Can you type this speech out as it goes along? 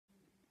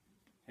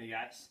Hey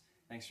guys,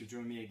 thanks for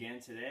joining me again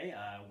today.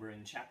 We're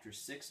in chapter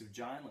 6 of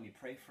John. Let me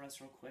pray for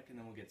us real quick and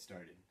then we'll get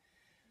started.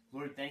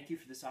 Lord, thank you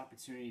for this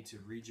opportunity to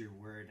read your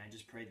word. And I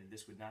just pray that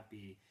this would not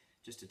be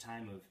just a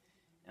time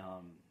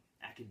of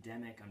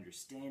academic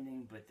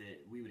understanding, but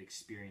that we would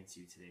experience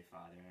you today,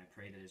 Father. And I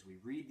pray that as we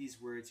read these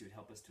words, you would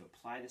help us to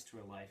apply this to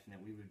our life and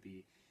that we would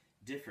be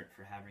different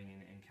for having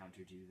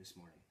encountered you this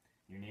morning.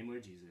 In your name,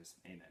 Lord Jesus,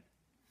 amen.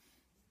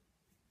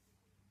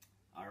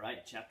 All right,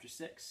 chapter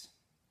 6.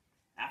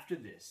 After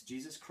this,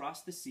 Jesus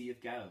crossed the Sea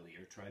of Galilee,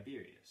 or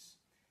Tiberias.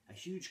 A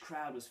huge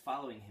crowd was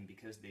following him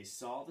because they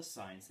saw the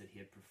signs that he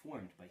had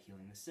performed by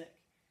healing the sick.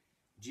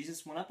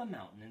 Jesus went up a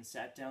mountain and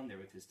sat down there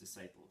with his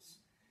disciples.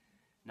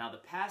 Now the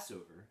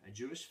Passover, a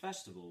Jewish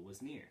festival,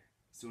 was near.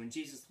 So when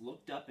Jesus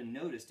looked up and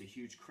noticed a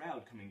huge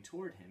crowd coming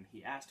toward him,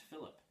 he asked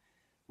Philip,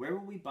 "Where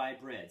will we buy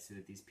bread so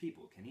that these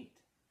people can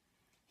eat?"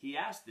 He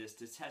asked this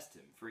to test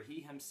him, for he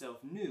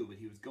himself knew what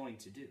he was going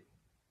to do.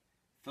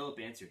 Philip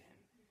answered him,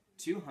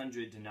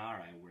 200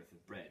 denarii worth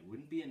of bread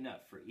wouldn't be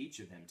enough for each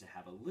of them to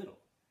have a little.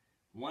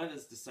 One of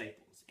his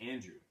disciples,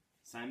 Andrew,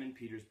 Simon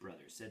Peter's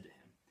brother, said to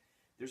him,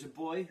 "There's a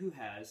boy who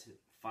has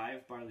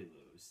 5 barley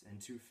loaves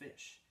and 2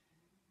 fish.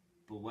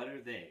 But what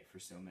are they for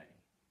so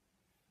many?"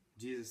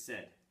 Jesus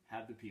said,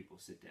 "Have the people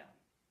sit down."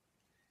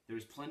 There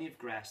was plenty of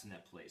grass in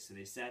that place, so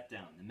they sat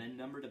down. The men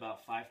numbered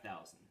about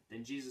 5,000.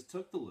 Then Jesus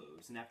took the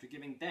loaves, and after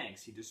giving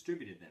thanks, he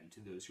distributed them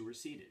to those who were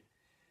seated.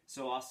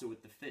 So also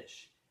with the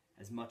fish,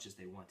 as much as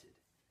they wanted.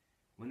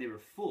 When they were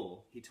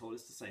full, he told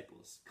his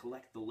disciples,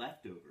 "Collect the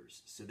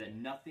leftovers so that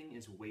nothing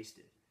is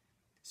wasted."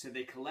 So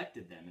they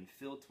collected them and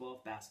filled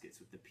 12 baskets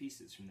with the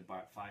pieces from the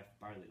 5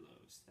 barley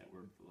loaves that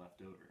were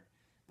left over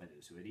by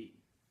those who had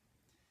eaten.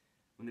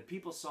 When the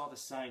people saw the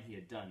sign he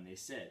had done, they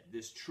said,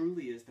 "This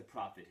truly is the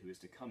prophet who is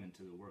to come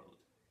into the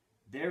world."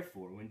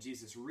 Therefore, when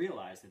Jesus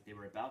realized that they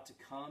were about to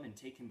come and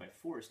take him by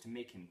force to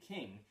make him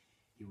king,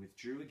 he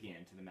withdrew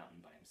again to the mountain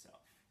by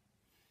himself.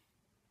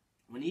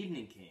 When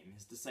evening came,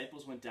 his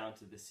disciples went down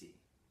to the sea,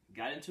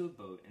 got into a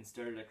boat, and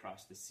started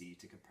across the sea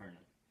to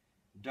Capernaum.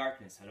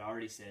 Darkness had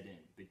already set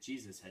in, but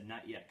Jesus had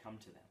not yet come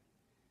to them.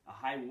 A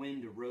high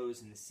wind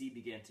arose and the sea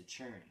began to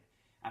churn.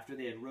 After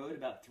they had rowed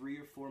about 3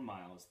 or 4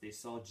 miles, they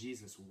saw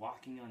Jesus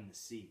walking on the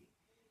sea.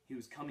 He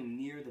was coming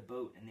near the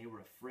boat, and they were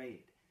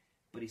afraid.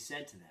 But he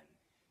said to them,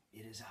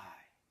 "It is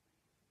I.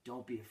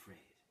 Don't be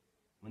afraid."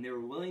 When they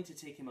were willing to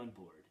take him on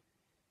board,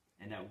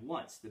 and at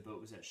once the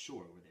boat was at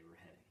shore where they were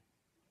heading.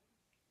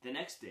 The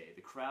next day,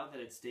 the crowd that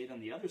had stayed on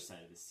the other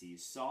side of the sea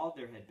saw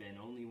there had been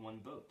only one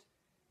boat.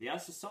 They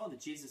also saw that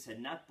Jesus had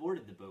not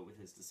boarded the boat with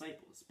his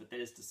disciples, but that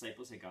his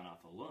disciples had gone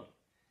off alone.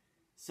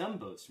 Some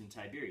boats from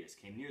Tiberias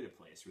came near the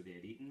place where they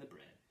had eaten the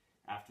bread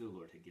after the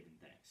Lord had given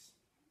thanks.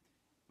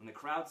 When the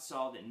crowd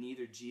saw that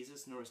neither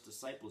Jesus nor his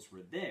disciples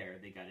were there,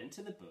 they got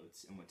into the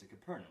boats and went to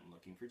Capernaum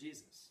looking for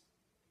Jesus.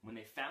 When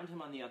they found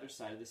him on the other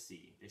side of the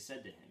sea, they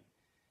said to him,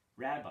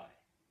 "Rabbi,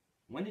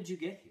 when did you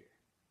get here?"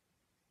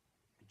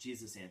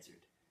 Jesus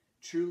answered,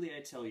 "Truly I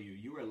tell you,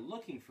 you are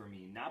looking for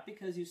me not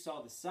because you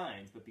saw the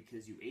signs, but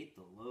because you ate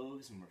the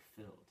loaves and were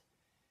filled.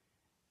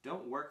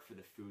 Don't work for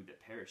the food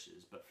that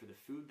perishes, but for the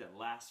food that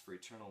lasts for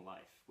eternal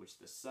life, which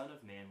the Son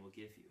of Man will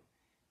give you,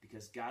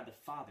 because God the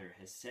Father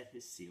has set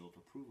his seal of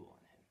approval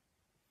on him."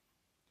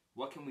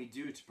 "What can we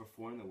do to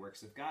perform the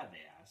works of God?"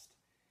 they asked.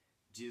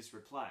 Jesus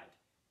replied,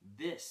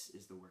 "This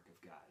is the work of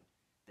God,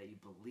 that you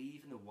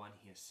believe in the one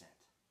he has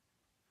sent."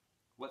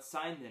 "What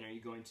sign then are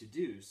you going to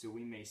do so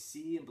we may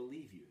see and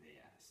believe you?" they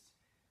asked.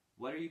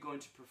 "What are you going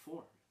to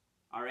perform?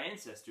 Our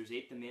ancestors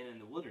ate the manna in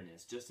the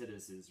wilderness, just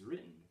as it is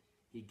written,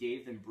 'He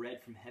gave them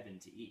bread from heaven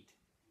to eat.'"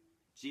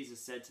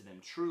 Jesus said to them,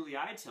 "Truly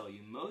I tell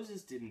you,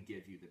 Moses didn't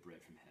give you the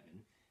bread from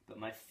heaven, but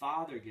my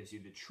Father gives you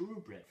the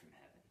true bread from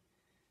heaven.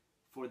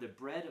 For the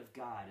bread of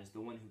God is the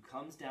one who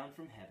comes down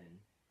from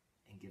heaven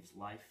and gives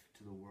life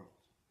to the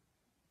world."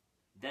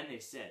 Then they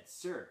said,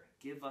 "Sir,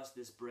 give us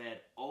this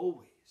bread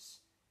always."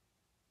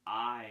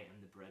 "I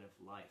am the bread of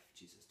life,"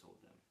 Jesus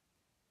told them.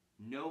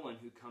 "No one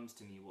who comes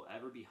to me will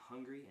ever be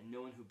hungry, and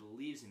no one who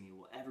believes in me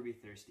will ever be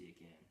thirsty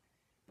again.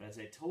 But as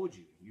I told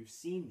you, you've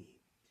seen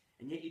me,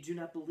 and yet you do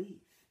not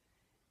believe.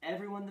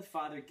 Everyone the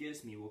Father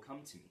gives me will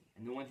come to me,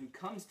 and the one who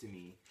comes to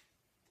me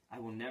I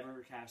will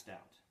never cast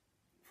out.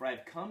 For I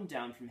have come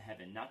down from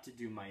heaven not to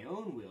do my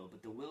own will,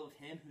 but the will of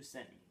him who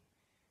sent me.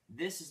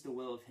 This is the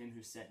will of him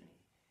who sent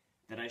me,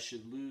 that I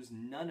should lose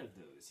none of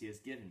those he has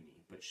given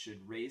me, but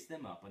should raise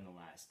them up on the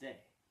last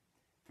day.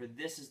 For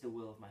this is the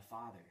will of my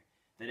Father,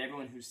 that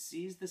everyone who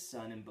sees the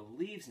Son and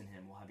believes in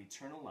him will have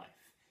eternal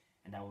life,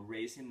 and I will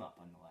raise him up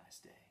on the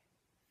last day."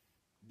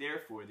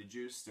 Therefore the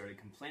Jews started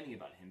complaining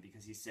about him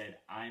because he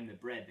said, "I am the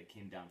bread that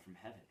came down from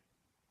heaven."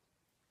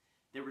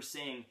 They were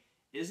saying,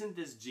 "Isn't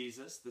this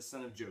Jesus, the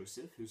son of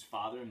Joseph, whose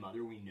father and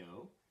mother we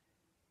know?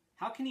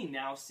 How can he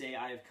now say,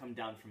 'I have come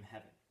down from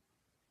heaven'?"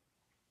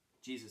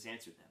 Jesus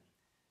answered them,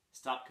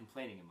 "Stop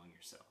complaining among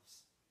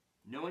yourselves.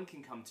 No one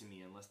can come to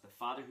me unless the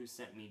Father who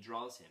sent me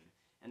draws him,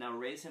 and I will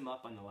raise him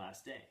up on the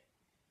last day.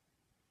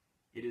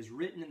 It is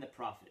written in the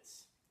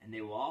prophets, and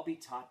they will all be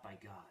taught by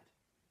God.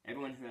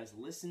 Everyone who has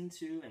listened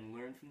to and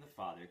learned from the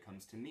Father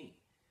comes to me.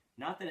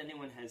 Not that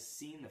anyone has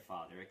seen the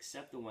Father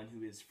except the one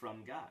who is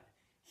from God.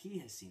 He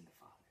has seen the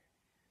Father.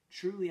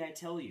 Truly I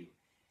tell you,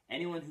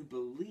 anyone who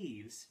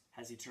believes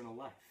has eternal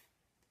life.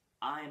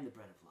 I am the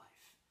bread of life.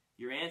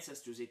 Your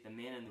ancestors ate the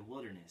manna in the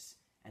wilderness,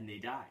 and they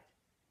died.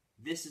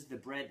 This is the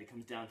bread that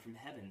comes down from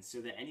heaven,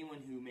 so that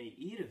anyone who may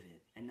eat of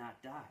it and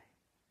not die.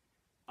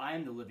 I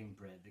am the living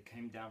bread that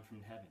came down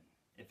from heaven.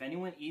 If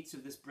anyone eats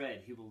of this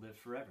bread, he will live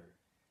forever.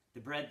 The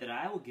bread that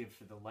I will give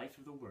for the life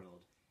of the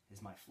world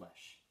is my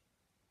flesh.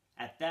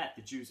 At that,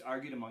 the Jews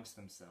argued amongst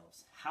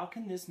themselves, how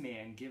can this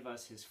man give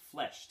us his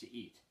flesh to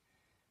eat?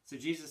 So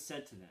Jesus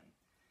said to them,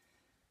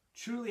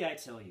 truly I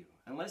tell you,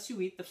 unless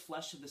you eat the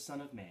flesh of the Son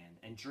of Man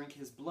and drink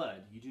his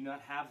blood, you do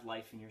not have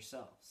life in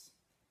yourselves.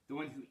 The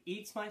one who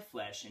eats my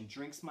flesh and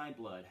drinks my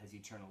blood has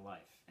eternal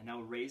life, and I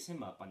will raise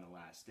him up on the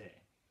last day.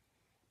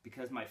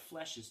 Because my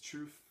flesh is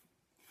true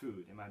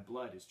food, and my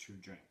blood is true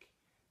drink.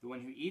 The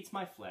one who eats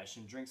my flesh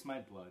and drinks my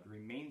blood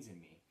remains in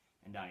me,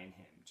 and I in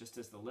him, just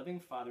as the living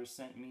Father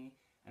sent me,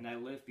 and I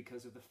live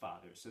because of the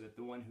Father, so that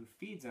the one who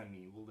feeds on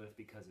me will live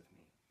because of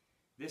me.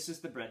 This is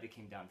the bread that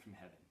came down from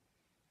heaven.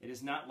 It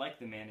is not like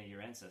the manna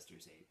your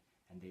ancestors ate,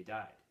 and they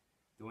died.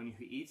 The one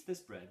who eats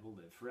this bread will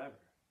live forever.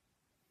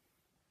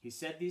 He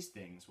said these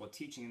things while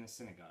teaching in the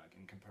synagogue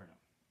in Capernaum.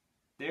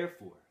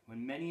 Therefore,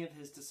 when many of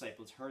his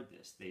disciples heard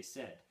this, they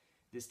said,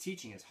 this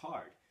teaching is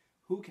hard.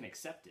 Who can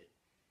accept it?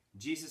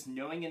 Jesus,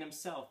 knowing in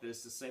himself that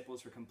his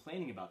disciples were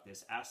complaining about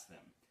this, asked them,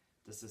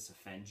 does this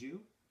offend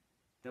you?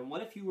 Then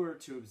what if you were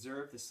to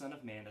observe the Son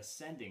of Man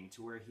ascending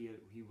to where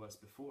he was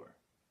before?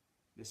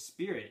 The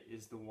Spirit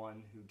is the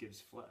one who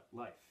gives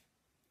life.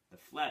 The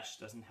flesh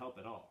doesn't help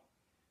at all.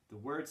 The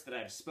words that I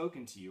have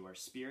spoken to you are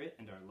spirit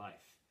and are life.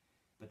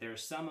 But there are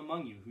some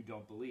among you who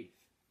don't believe.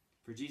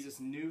 For Jesus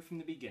knew from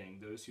the beginning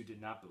those who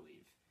did not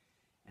believe,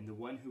 and the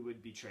one who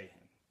would betray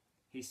him.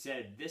 He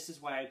said, this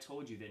is why I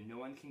told you that no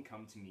one can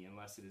come to me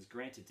unless it is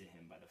granted to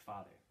him by the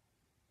Father.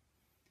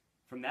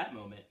 From that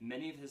moment,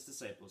 many of his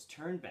disciples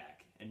turned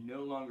back and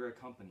no longer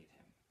accompanied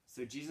him.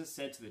 So Jesus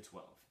said to the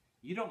 12,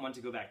 you don't want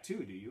to go back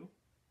too, do you?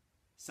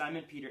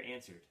 Simon Peter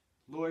answered,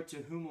 Lord, to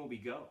whom will we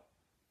go?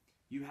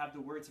 You have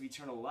the words of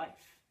eternal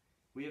life.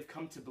 We have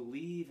come to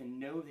believe and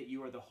know that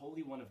you are the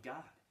Holy One of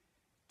God.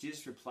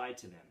 Jesus replied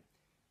to them,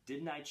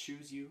 didn't I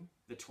choose you,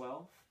 the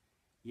 12?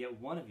 Yet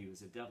one of you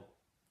is a devil.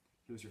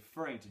 He was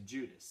referring to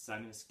Judas,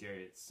 Simon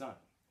Iscariot's son,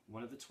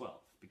 one of the 12,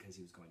 because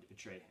he was going to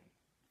betray him.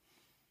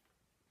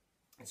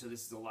 And so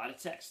this is a lot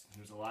of text.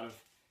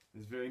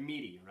 It's very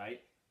meaty,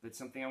 right? But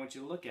something I want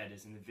you to look at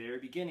is in the very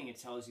beginning,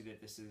 it tells you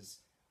that this is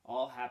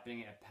all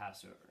happening at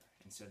Passover.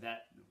 And so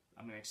that,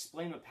 I'm going to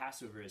explain what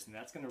Passover is, and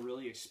that's going to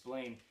really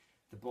explain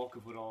the bulk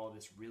of what all of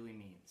this really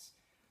means.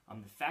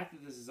 The fact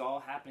that this is all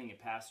happening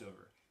at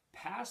Passover.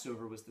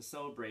 Passover was the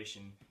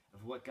celebration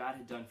of what God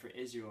had done for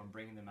Israel in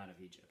bringing them out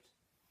of Egypt.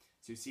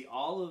 So you see,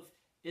 all of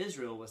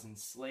Israel was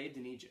enslaved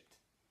in Egypt.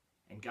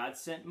 And God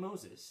sent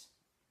Moses,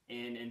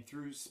 and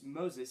through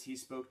Moses, he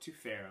spoke to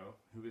Pharaoh,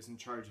 who was in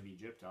charge of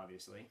Egypt,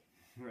 obviously,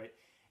 right?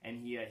 And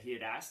he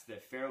had asked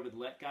that Pharaoh would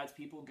let God's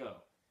people go,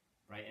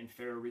 right? And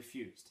Pharaoh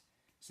refused.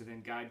 So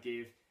then God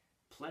gave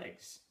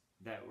plagues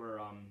that were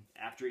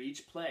after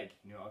each plague.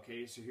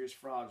 Okay, so here's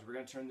frogs. We're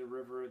going to turn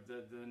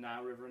the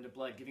Nile River into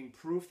blood, giving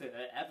proof that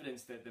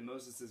evidence that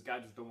Moses'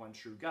 God was the one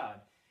true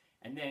God.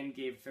 And then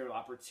gave Pharaoh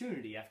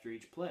opportunity after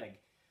each plague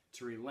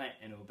to relent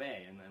and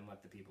obey and then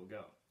let the people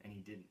go. And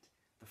he didn't.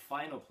 The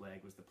final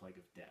plague was the plague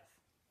of death.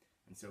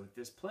 And so with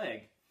this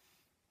plague,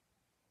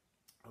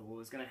 what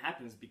was going to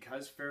happen is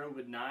because Pharaoh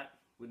would not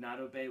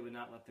obey, would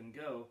not let them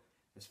go,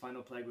 this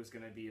final plague was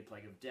going to be a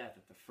plague of death,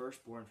 that the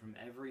firstborn from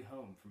every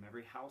home, from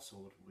every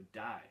household, would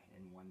die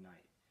in one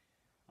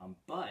night.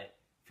 But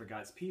for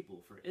God's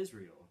people, for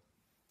Israel,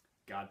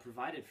 God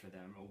provided for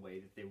them a way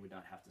that they would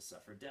not have to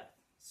suffer death.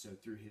 So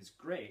through his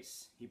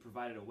grace, he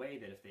provided a way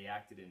that if they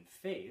acted in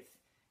faith,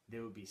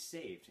 they would be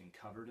saved and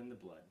covered in the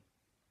blood,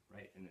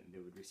 right? And they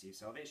would receive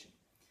salvation.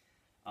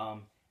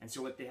 And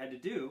so what they had to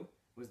do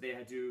was they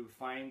had to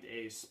find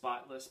a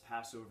spotless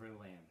Passover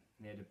lamb.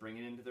 They had to bring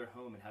it into their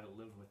home and have it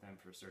live with them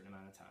for a certain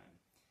amount of time.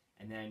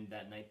 And then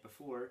that night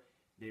before,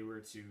 they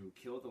were to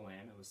kill the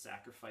lamb. It was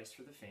sacrificed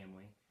for the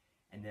family.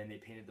 And then they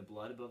painted the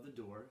blood above the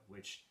door,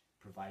 which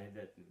provided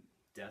that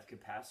death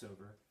could pass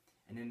over.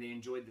 And then they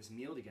enjoyed this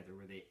meal together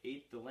where they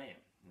ate the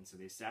lamb. And so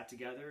they sat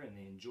together and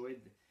they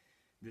enjoyed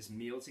this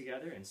meal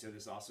together. And so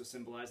this also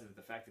symbolized that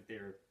the fact that they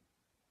were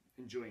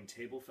enjoying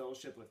table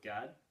fellowship with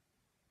God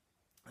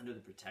under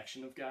the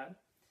protection of God.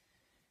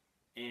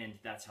 And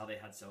that's how they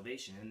had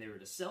salvation. And they were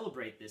to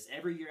celebrate this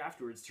every year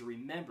afterwards to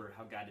remember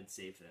how God had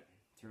saved them.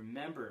 To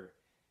remember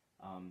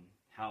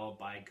how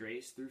by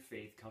grace through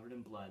faith covered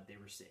in blood they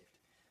were saved.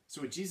 So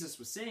what Jesus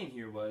was saying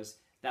here was,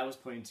 that was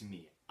pointing to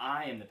me.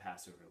 I am the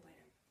Passover lamb.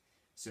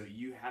 So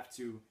you have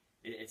to,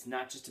 it's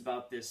not just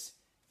about this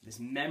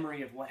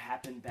memory of what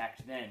happened back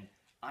then.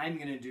 I'm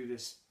going to do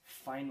this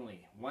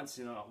finally, once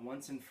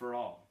and for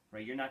all.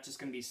 Right? You're not just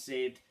going to be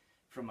saved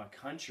from a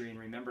country and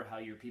remember how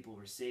your people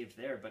were saved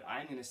there, but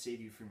I'm going to save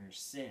you from your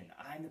sin.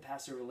 I'm the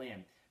Passover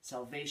lamb.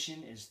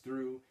 Salvation is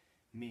through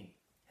me.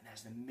 And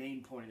that's the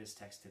main point of this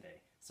text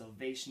today.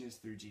 Salvation is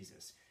through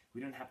Jesus.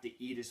 We don't have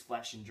to eat his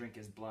flesh and drink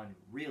his blood,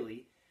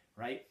 really,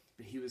 right?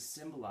 But he was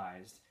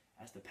symbolized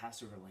as the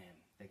Passover lamb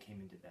that came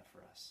and did that for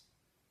us.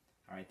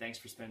 All right, thanks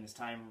for spending this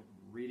time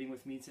reading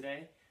with me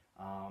today.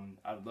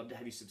 I would love to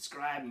have you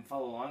subscribe and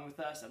follow along with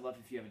us. I'd love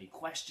if you have any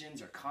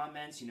questions or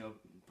comments,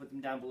 put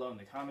them down below in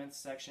the comments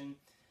section.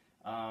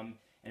 And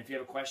if you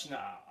have a question,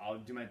 I'll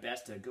do my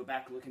best to go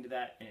back, look into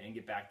that, and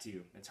get back to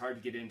you. It's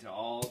hard to get into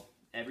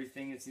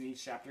everything that's in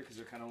each chapter because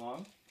they're kind of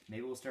long.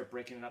 Maybe we'll start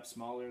breaking it up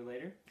smaller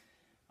later.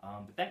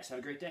 But thanks. Have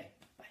a great day.